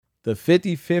The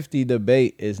 50-50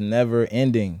 debate is never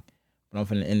ending. But I'm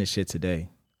finna end this shit today.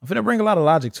 I'm finna bring a lot of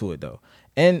logic to it though.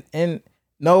 And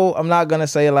no, I'm not gonna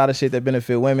say a lot of shit that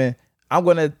benefit women.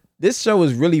 This show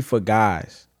is really for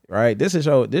guys, right? This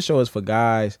show is for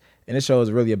guys, and this show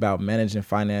is really about managing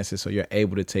finances so you're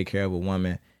able to take care of a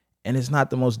woman. And it's not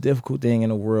the most difficult thing in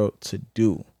the world to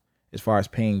do as far as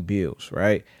paying bills,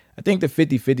 right? I think the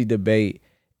 50-50 debate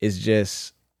is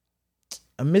just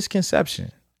a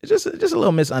misconception. It's just a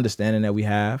little misunderstanding that we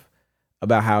have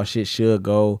about how shit should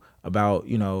go, about,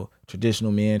 you know,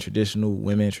 traditional men, traditional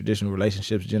women, traditional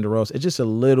relationships, gender roles. It's just a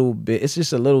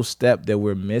little step that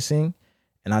we're missing.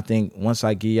 And I think once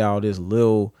I give y'all this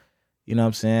little, you know what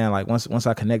I'm saying? Like once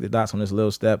I connect the dots on this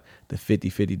little step, the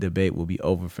 50-50 debate will be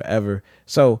over forever.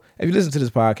 So if you listen to this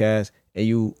podcast and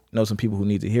you know some people who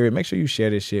need to hear it, make sure you share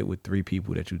this shit with 3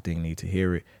 people that you think need to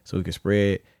hear it so we can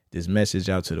spread this message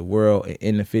out to the world and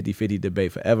end the 50-50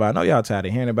 debate forever. I know y'all tired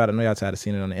of hearing about it. I know y'all tired of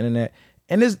seeing it on the internet.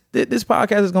 And this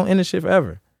podcast is going to end this shit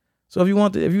forever. So if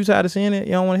you tired of seeing it,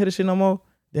 you don't want to hear the shit no more,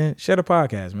 then share the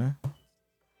podcast, man.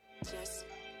 Just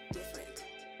different.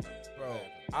 Bro,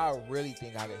 I really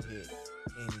think I could hit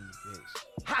any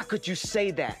bitch. How could you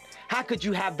say that? How could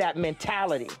you have that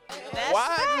mentality?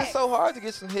 Why is it so hard to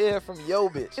get some hair from yo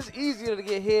bitch? It's easier to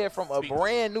get hair from a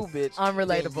brand new bitch.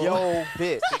 Unrelatable. Than yo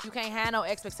bitch. You can't have no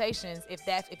expectations if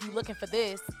you looking for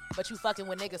this, but you fucking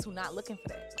with niggas who not looking for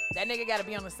that. That nigga gotta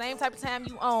be on the same type of time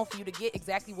you on for you to get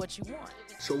exactly what you want.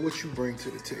 So what you bring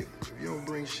to the table? If you don't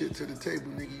bring shit to the table,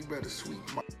 nigga, you better sweep,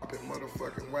 mop, and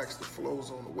motherfucking wax the flows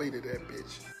on the way to that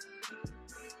bitch.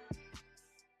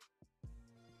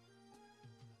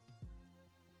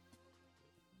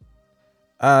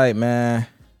 All right, man.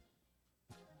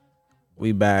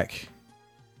 We back.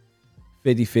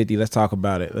 50-50. Let's talk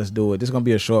about it. Let's do it. This is going to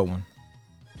be a short one.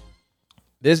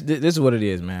 This is what it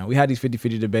is, man. We had these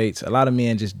 50-50 debates. A lot of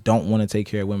men just don't want to take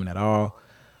care of women at all,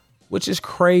 which is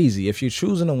crazy. If you're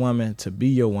choosing a woman to be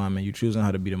your woman, you're choosing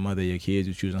her to be the mother of your kids,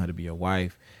 you're choosing her to be your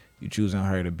wife, you're choosing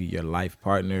her to be your life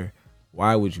partner,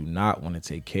 why would you not want to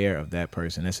take care of that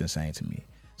person? That's insane to me.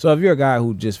 So if you're a guy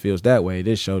who just feels that way,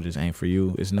 this show just ain't for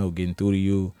you. It's no getting through to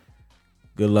you.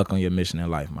 Good luck on your mission in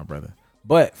life, my brother.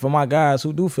 But for my guys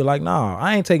who do feel like, nah,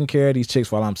 I ain't taking care of these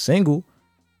chicks while I'm single.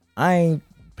 I ain't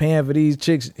paying for these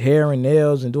chicks' hair and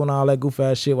nails and doing all that goof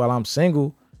ass shit while I'm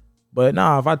single. But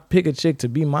nah, if I pick a chick to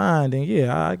be mine, then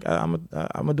yeah, I'm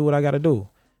gonna do what I gotta do.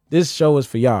 This show is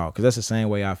for y'all, because that's the same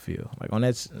way I feel. Like on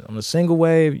the single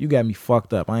wave, you got me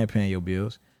fucked up. I ain't paying your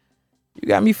bills. You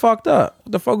got me fucked up.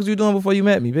 What the fuck was you doing before you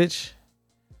met me, bitch?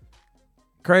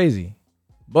 Crazy.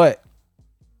 But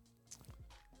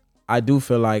I do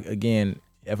feel like, again,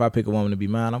 if I pick a woman to be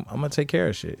mine, I'm going to take care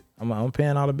of shit. I'm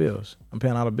paying all the bills.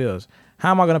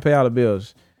 How am I going to pay all the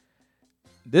bills?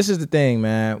 This is the thing,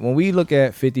 man. When we look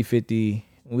at 50-50,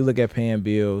 when we look at paying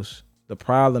bills, the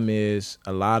problem is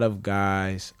a lot of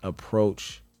guys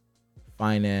approach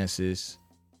finances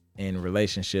and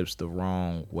relationships the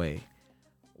wrong way.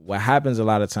 What happens a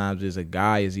lot of times is a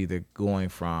guy is either going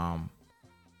from,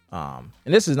 and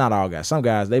this is not all guys. Some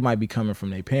guys, they might be coming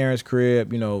from their parents'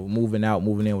 crib, you know, moving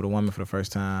in with a woman for the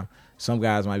first time. Some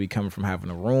guys might be coming from having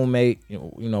a roommate,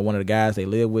 you know, one of the guys they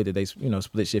live with that they, you know,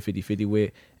 split shit 50-50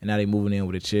 with, and now they moving in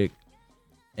with a chick.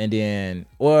 And then,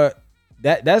 or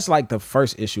that's like the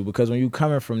first issue, because when you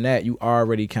coming from that, you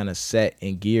already kind of set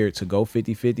and geared to go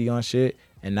 50-50 on shit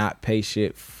and not pay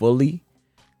shit fully.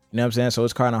 You know what I'm saying? So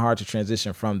it's kind of hard to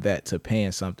transition from that to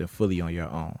paying something fully on your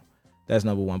own. That's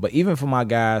number one. But even for my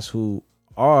guys who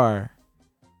are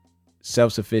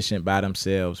self-sufficient by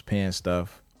themselves, paying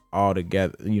stuff all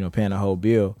together, you know, paying the whole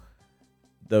bill,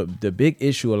 the big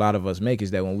issue a lot of us make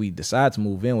is that when we decide to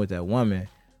move in with that woman,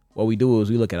 what we do is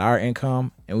we look at our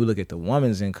income and we look at the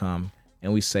woman's income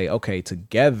and we say, okay,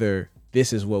 together,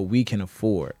 this is what we can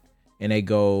afford. And they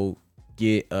go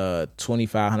get a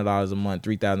 $2,500 a month,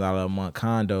 $3,000 a month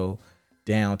condo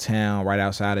downtown, right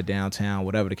outside of downtown,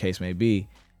 whatever the case may be.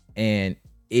 And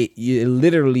it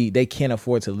literally, they can't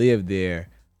afford to live there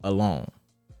alone.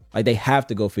 Like they have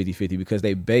to go 50-50 because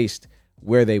they based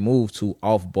where they move to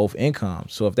off both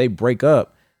incomes. So if they break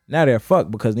up, now they're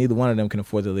fucked because neither one of them can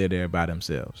afford to live there by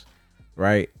themselves.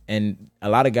 Right. And a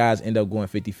lot of guys end up going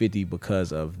 50-50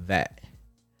 because of that.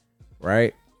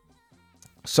 Right.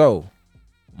 So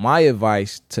my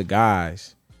advice to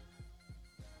guys,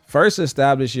 first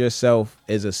establish yourself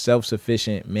as a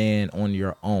self-sufficient man on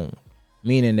your own,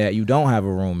 meaning that you don't have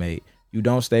a roommate, you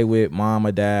don't stay with mom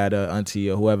or dad or auntie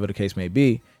or whoever the case may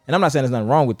be. And I'm not saying there's nothing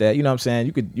wrong with that. You know what I'm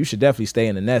saying? You should definitely stay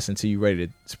in the nest until you're ready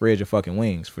to spread your fucking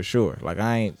wings, for sure. Like,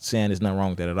 I ain't saying there's nothing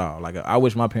wrong with that at all. Like, I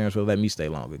wish my parents would let me stay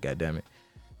longer, goddammit.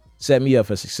 Set me up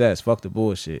for success. Fuck the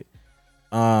bullshit.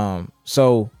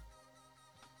 So,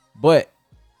 but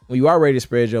when you are ready to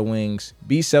spread your wings,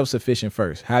 be self-sufficient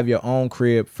first. Have your own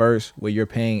crib first, where you're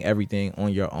paying everything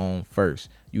on your own first.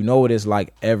 You know what it's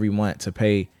like every month to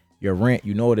pay your rent.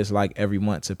 You know what it's like every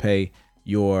month to pay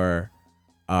your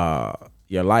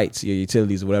lights, your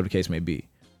utilities, whatever the case may be.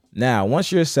 Now,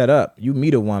 once you're set up, you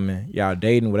meet a woman, y'all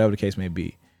dating, whatever the case may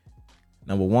be.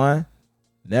 Number one,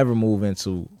 never move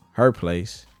into her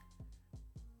place,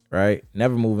 right?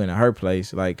 Never move into her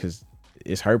place, like, cause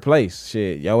it's her place.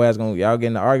 Shit, y'all get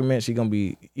in an argument. She gonna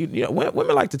be, you know,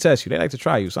 women like to test you. They like to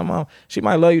try you. Some she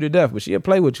might love you to death, but she'll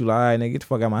play with you like, all right, nigga, get the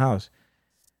fuck out of my house.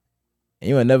 And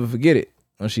you will never forget it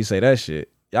when she say that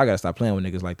shit. Y'all gotta stop playing with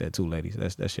niggas like that too, ladies.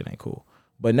 That shit ain't cool.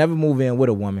 But never move in with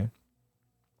a woman,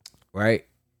 right?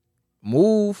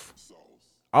 Move.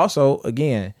 Also,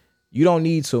 again, you don't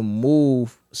need to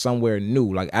move somewhere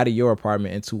new, like out of your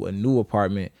apartment into a new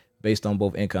apartment based on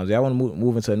both incomes. Y'all want to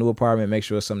move into a new apartment, make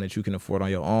sure it's something that you can afford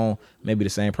on your own, maybe the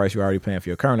same price you're already paying for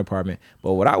your current apartment.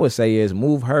 But what I would say is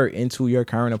move her into your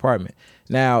current apartment.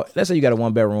 Now, let's say you got a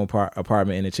 1-bedroom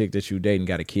apartment and the chick that you dating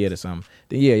got a kid or something.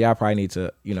 Then yeah, y'all probably need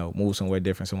to, you know, move somewhere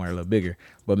different, somewhere a little bigger.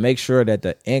 But make sure that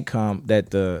the income,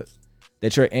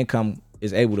 that your income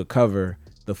is able to cover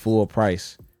the full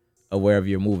price of wherever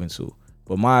you're moving to.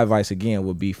 But my advice again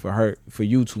would be for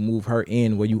you to move her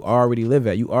in where you already live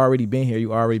at. You already been here.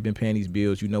 You already been paying these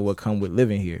bills. You know what come with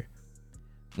living here.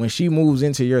 When she moves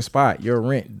into your spot, your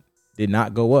rent did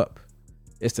not go up.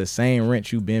 It's the same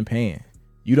rent you've been paying.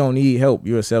 You don't need help.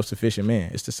 You're a self-sufficient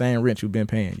man. It's the same rent you've been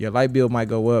paying. Your light bill might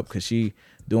go up because she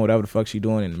doing whatever the fuck she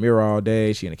doing in the mirror all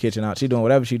day. She in the kitchen out. She doing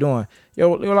whatever she doing.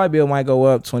 Your light bill might go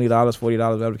up $20, $40,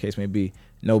 whatever the case may be.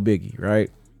 No biggie, right?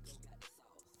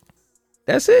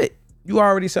 That's it. You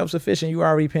already self-sufficient. You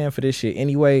already paying for this shit.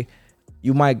 Anyway,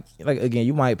 you might,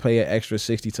 you might pay an extra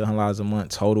 $60 to $100 a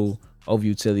month total over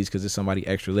utilities because there's somebody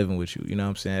extra living with you. You know what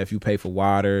I'm saying? If you pay for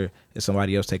water, there's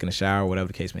somebody else taking a shower, whatever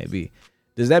the case may be.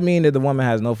 Does that mean that the woman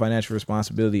has no financial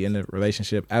responsibility in the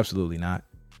relationship? Absolutely not.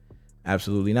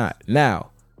 Absolutely not. Now,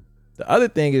 the other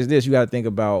thing is this. You got to think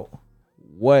about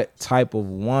what type of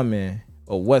woman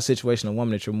or what situation of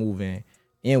woman that you're moving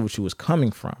in with you is coming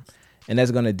from. And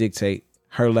that's going to dictate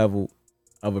her level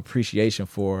of appreciation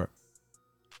for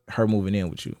her moving in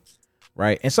with you,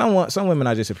 right? And some women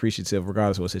are just appreciative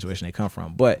regardless of what situation they come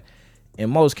from. But in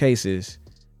most cases,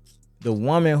 the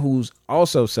woman who's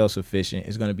also self-sufficient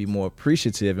is going to be more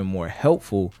appreciative and more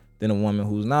helpful than a woman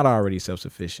who's not already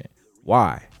self-sufficient.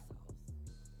 Why?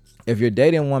 If you're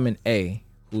dating woman A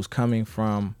who's coming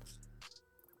from,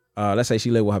 let's say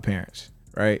she live with her parents,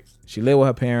 right? She live with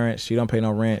her parents. She don't pay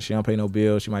no rent. She don't pay no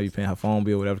bills. She might be paying her phone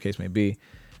bill, whatever the case may be.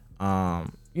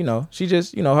 You know, she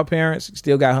just, you know, her parents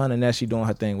still got her in the nest. She doing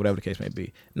her thing, whatever the case may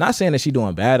be. Not saying that she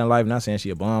doing bad in life. Not saying she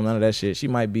a bum, none of that shit. She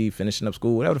might be finishing up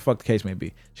school, whatever the fuck the case may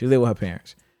be. She live with her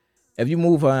parents. If you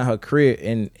move her in her crib,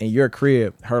 in your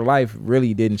crib, her life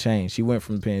really didn't change. She went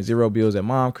from paying 0 bills at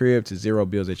mom's crib to 0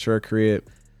 bills at your crib.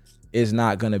 It's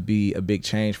not going to be a big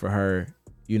change for her,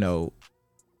 you know,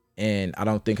 and I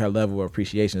don't think her level of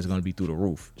appreciation is going to be through the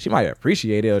roof. She might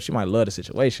appreciate it or she might love the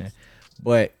situation.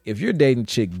 But if you're dating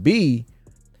chick B,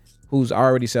 who's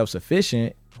already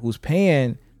self-sufficient, who's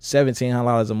paying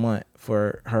 $1,700 a month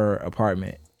for her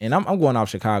apartment, and I'm going off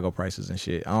Chicago prices and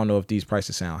shit. I don't know if these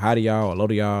prices sound high to y'all or low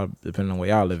to y'all, depending on where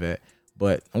y'all live at.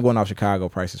 But I'm going off Chicago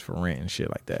prices for rent and shit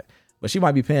like that. But she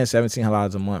might be paying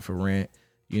 $1,700 a month for rent.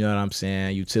 You know what I'm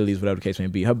saying? Utilities, whatever the case may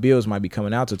be. Her bills might be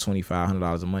coming out to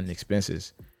 $2,500 a month in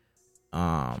expenses.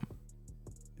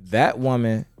 That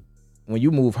woman, when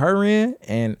you move her in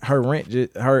and her rent,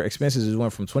 her expenses just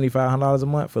went from $2,500 a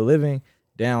month for living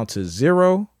down to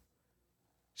 0,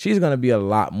 she's going to be a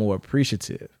lot more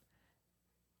appreciative,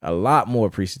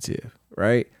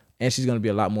 right? And she's going to be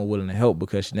a lot more willing to help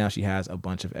because now she has a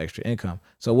bunch of extra income.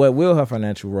 So what will her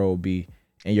financial role be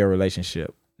in your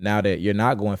relationship? Now that you're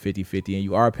not going 50-50 and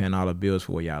you are paying all the bills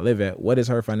for where y'all live at, what is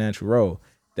her financial role?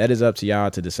 That is up to y'all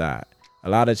to decide. A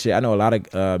lot of shit. I know a lot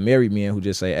of married men who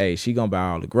just say, hey, she gonna buy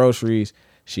all the groceries.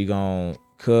 She gonna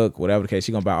cook, whatever the case.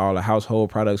 She gonna buy all the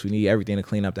household products we need, everything to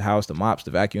clean up the house, the mops,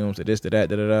 the vacuums, the this, the that,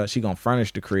 da-da-da. She gonna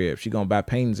furnish the crib. She gonna buy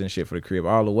paintings and shit for the crib,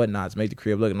 all the whatnots, make the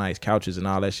crib look nice, couches and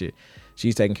all that shit.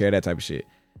 She's taking care of that type of shit.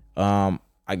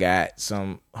 I got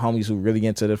some homies who really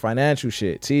into the financial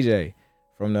shit. TJ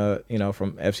from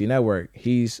from FC Network.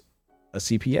 He's a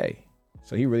CPA.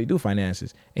 So he really do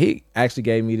finances. He actually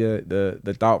gave me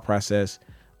the thought process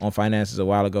on finances a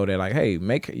while ago that like, hey,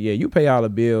 you pay all the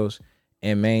bills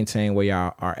and maintain where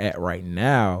y'all are at right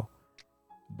now,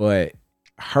 but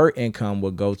her income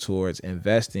will go towards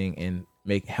investing and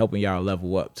helping y'all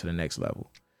level up to the next level.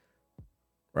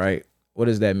 Right? What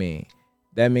does that mean?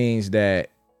 that means that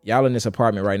y'all in this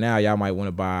apartment right now, y'all might want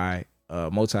to buy a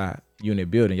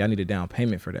multi-unit building. Y'all need a down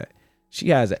payment for that. She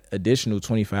has an additional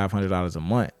 $2,500 a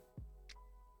month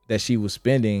that she was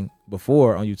spending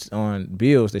before on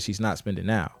bills that she's not spending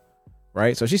now.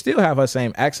 Right? So she still have her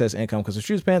same access income, because if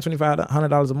she was paying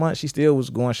 $2,500 a month, she still was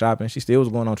going shopping. She still was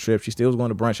going on trips. She still was going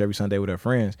to brunch every Sunday with her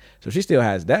friends. So she still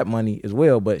has that money as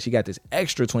well, but she got this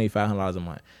extra $2,500 a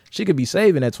month. She could be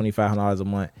saving that $2,500 a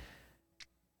month.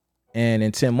 And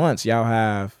in 10 months, y'all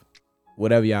have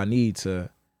whatever y'all need to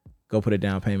go put a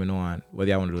down payment on.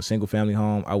 Whether y'all want to do a single family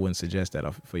home, I wouldn't suggest that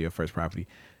for your first property.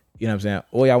 You know what I'm saying?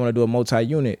 Or y'all want to do a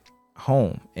multi-unit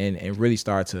home and really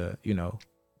start to,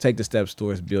 take the steps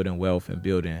towards building wealth and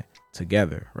building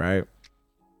together, right?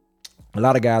 A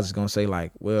lot of guys is gonna say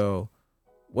like, well,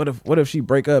 what if she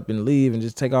break up and leave and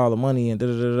just take all the money and da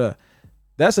da da da?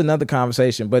 That's another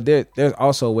conversation, but there's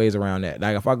also ways around that.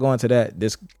 Like if I go into that,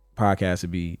 this podcast would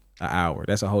be an hour.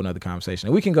 That's a whole nother conversation.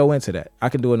 And we can go into that. I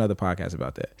can do another podcast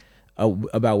about that,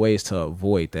 about ways to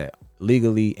avoid that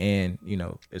legally and,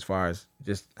 as far as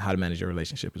just how to manage your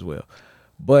relationship as well.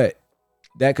 But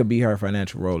that could be her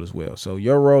financial role as well. So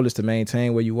your role is to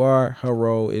maintain where you are. Her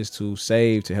role is to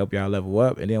save to help y'all level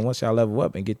up. And then once y'all level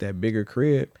up and get that bigger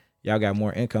crib, y'all got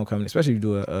more income coming. Especially if you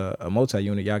do a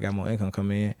multi-unit, y'all got more income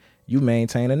coming in. You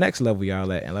maintain the next level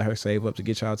y'all at and let her save up to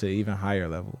get y'all to an even higher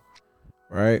level.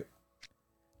 Right?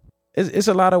 It's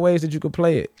a lot of ways that you could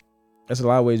play it. There's a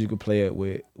lot of ways you could play it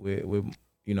with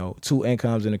two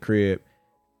incomes in the crib.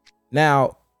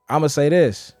 Now, I'm going to say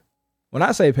this. When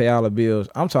I say pay all the bills,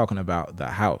 I'm talking about the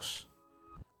house.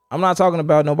 I'm not talking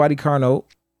about nobody car note.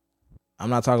 I'm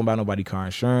not talking about nobody car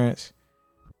insurance.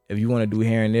 If you want to do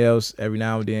hair and nails every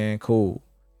now and then, cool.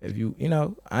 If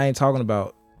I ain't talking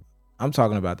about, I'm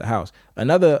talking about the house.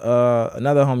 Another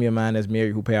homie of mine that's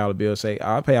married who pay all the bills say,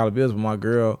 I pay all the bills, but my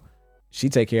girl, she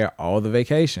take care of all the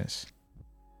vacations.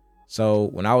 So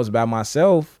when I was by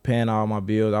myself paying all my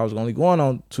bills, I was only going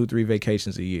on 2-3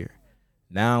 vacations a year.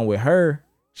 Now with her,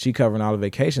 she covering all the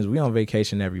vacations. We on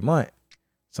vacation every month,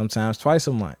 sometimes twice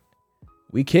a month.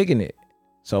 We kicking it.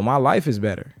 So my life is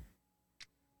better.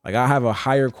 Like I have a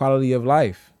higher quality of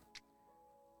life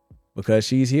because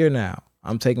she's here now.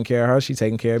 I'm taking care of her. She's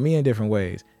taking care of me in different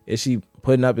ways. Is she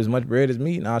putting up as much bread as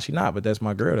me? No, she not. But that's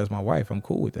my girl. That's my wife. I'm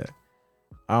cool with that.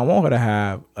 I don't want her to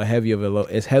have as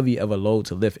heavy of a load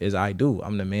to lift as I do.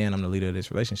 I'm the man. I'm the leader of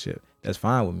this relationship. That's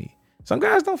fine with me. Some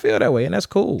guys don't feel that way, and that's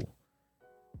cool.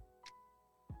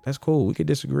 That's cool. We could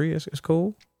disagree. It's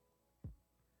cool.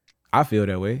 I feel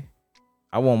that way.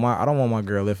 I don't want my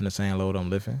girl lifting the same load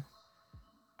I'm lifting.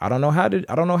 I don't know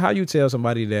how you tell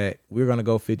somebody that we're gonna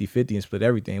go 50-50 and split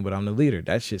everything, but I'm the leader.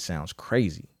 That shit sounds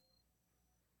crazy.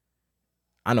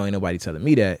 I know ain't nobody telling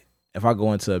me that. If I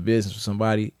go into a business with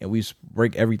somebody and we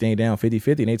break everything down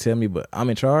 50-50 and they tell me, but I'm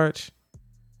in charge.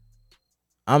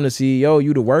 I'm the CEO,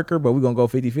 you the worker, but we're gonna go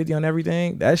 50-50 on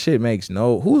everything. That shit makes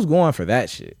who's going for that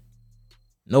shit?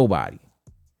 Nobody.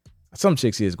 Some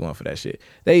chicks is going for that shit.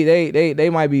 They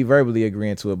might be verbally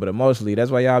agreeing to it, but emotionally,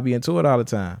 that's why y'all be into it all the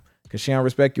time. Cause she don't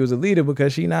respect you as a leader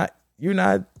because you're not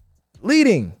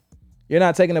leading. You're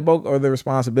not taking the bulk or the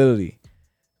responsibility.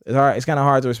 It's hard. It's kind of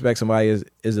hard to respect somebody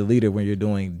as a leader when you're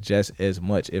doing just as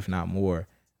much, if not more,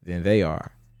 than they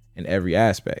are in every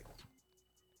aspect.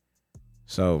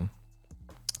 So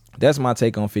that's my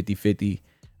take on 50-50.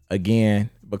 Again,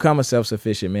 become a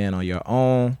self-sufficient man on your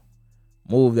own.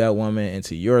 Move that woman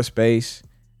into your space.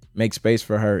 Make space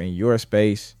for her in your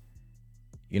space.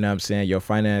 You know what I'm saying? Your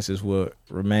finances will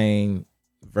remain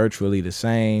virtually the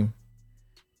same.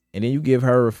 And then you give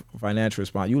her financial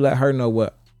response. You let her know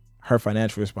what her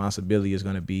financial responsibility is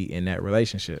going to be in that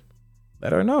relationship.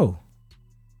 Let her know.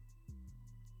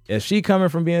 If she coming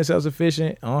from being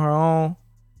self-sufficient on her own,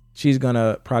 she's going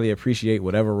to probably appreciate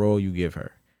whatever role you give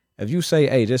her. If you say,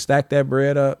 hey, just stack that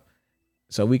bread up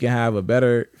so we can have a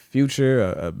better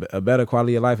future, a better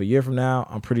quality of life a year from now,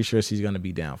 I'm pretty sure she's going to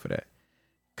be down for that.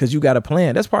 Because you got a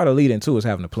plan. That's part of leading too, is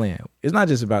having a plan. It's not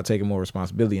just about taking more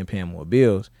responsibility and paying more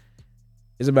bills.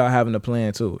 It's about having a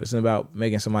plan too. It's about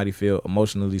making somebody feel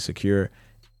emotionally secure.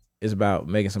 It's about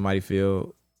making somebody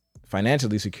feel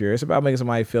financially secure. It's about making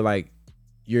somebody feel like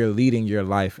you're leading your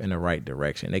life in the right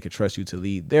direction. They can trust you to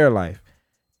lead their life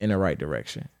in the right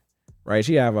direction. Right?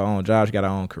 She have her own job. She got her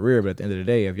own career. But at the end of the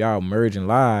day, if y'all merging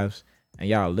lives and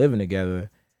y'all living together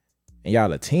and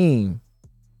y'all a team,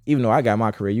 even though I got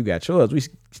my career, you got yours, we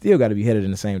still got to be headed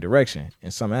in the same direction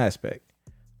in some aspect.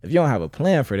 If you don't have a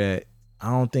plan for that, I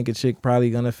don't think a chick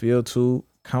probably gonna feel too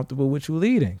comfortable with you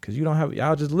leading, because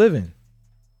y'all just living.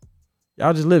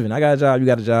 Y'all just living. I got a job, you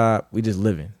got a job, we just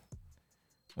living.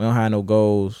 We don't have no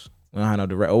goals. We don't have no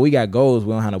direct. We got goals.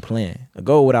 We don't have no plan. A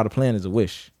goal without a plan is a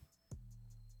wish.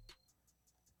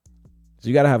 So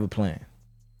you got to have a plan.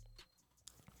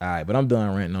 All right, but I'm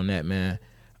done ranting on that, man.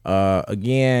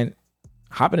 Again,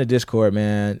 hop in the Discord,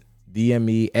 man. DM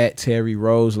me at Terry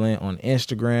Roseland on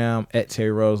Instagram, at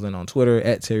Terry Roseland on Twitter,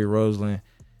 at Terry Roseland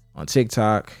on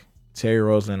TikTok, Terry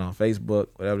Roseland on Facebook,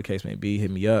 whatever the case may be,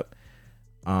 hit me up.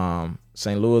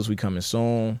 St. Louis, we coming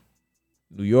soon.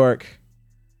 New York,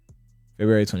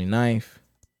 February 29th.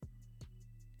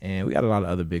 And we got a lot of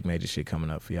other big major shit coming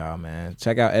up for y'all, man.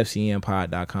 Check out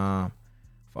FCNpod.com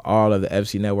for all of the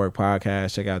FC Network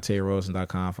podcasts. Check out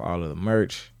TerryRoseland.com for all of the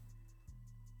merch.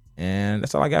 And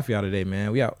that's all I got for y'all today,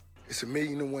 man. We out. It's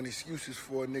 1,000,001 excuses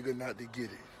for a nigga not to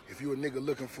get it. If you a nigga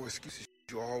looking for excuses,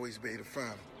 you'll always be able to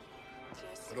find them.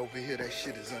 But over here, that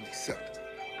shit is unacceptable.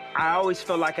 I always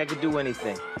felt like I could do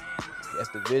anything. Yes,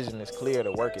 the vision is clear.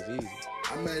 The work is easy.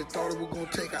 I might have thought it was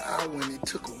gonna take an hour and it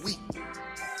took a week.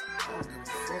 I don't give a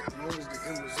fuck. As long as the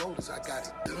end result is I got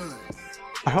it done.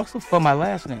 I hustle for my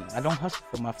last name. I don't hustle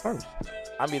for my first.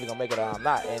 I'm either gonna make it or I'm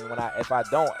not. And if I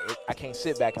don't, I can't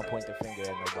sit back and point the finger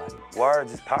at nobody.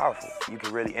 Words is powerful. You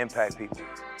can really impact people.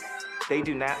 They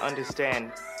do not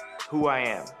understand who I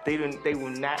am. They will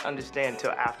not understand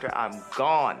until after I'm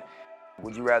gone.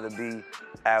 Would you rather be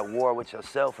at war with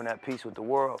yourself and at peace with the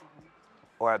world,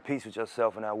 or at peace with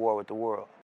yourself and at war with the world?